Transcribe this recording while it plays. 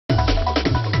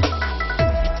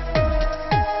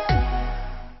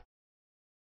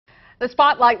The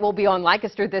spotlight will be on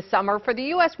Lancaster this summer for the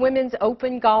U.S. Women's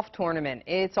Open Golf Tournament.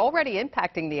 It's already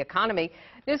impacting the economy.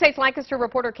 News 8's Lancaster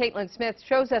reporter Caitlin Smith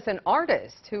shows us an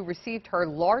artist who received her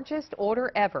largest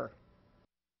order ever.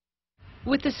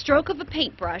 With the stroke of a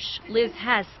paintbrush, Liz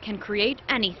Hess can create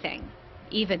anything,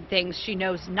 even things she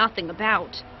knows nothing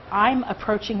about. I'm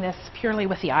approaching this purely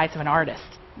with the eyes of an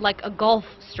artist. Like a golf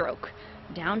stroke,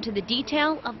 down to the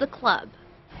detail of the club.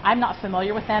 I'm not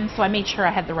familiar with them, so I made sure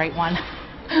I had the right one.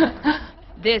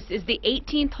 This is the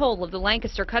 18th hole of the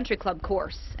Lancaster Country Club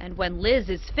course, and when Liz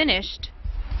is finished,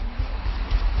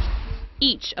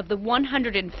 each of the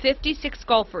 156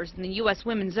 golfers in the U.S.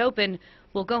 Women's Open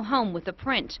will go home with a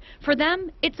print. For them,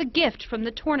 it's a gift from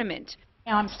the tournament.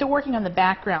 Now, I'm still working on the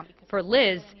background. For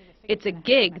Liz, it's a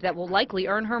gig that will likely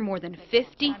earn her more than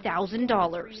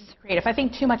 $50,000. If I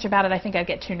think too much about it, I think I'd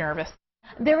get too nervous.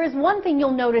 There is one thing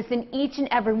you'll notice in each and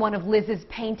every one of Liz's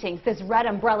paintings. This red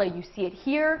umbrella, you see it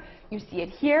here, you see it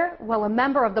here. Well, a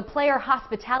member of the Player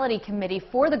Hospitality Committee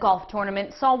for the golf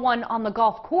tournament saw one on the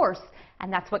golf course,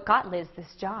 and that's what got Liz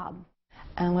this job.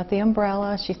 And with the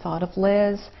umbrella, she thought of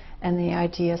Liz, and the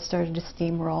idea started to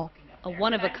steamroll. A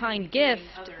one-of-a-kind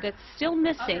gift that's still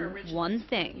missing one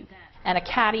thing. And a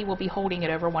caddy will be holding it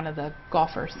over one of the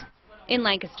golfers. In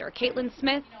Lancaster, Caitlin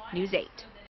Smith, News 8.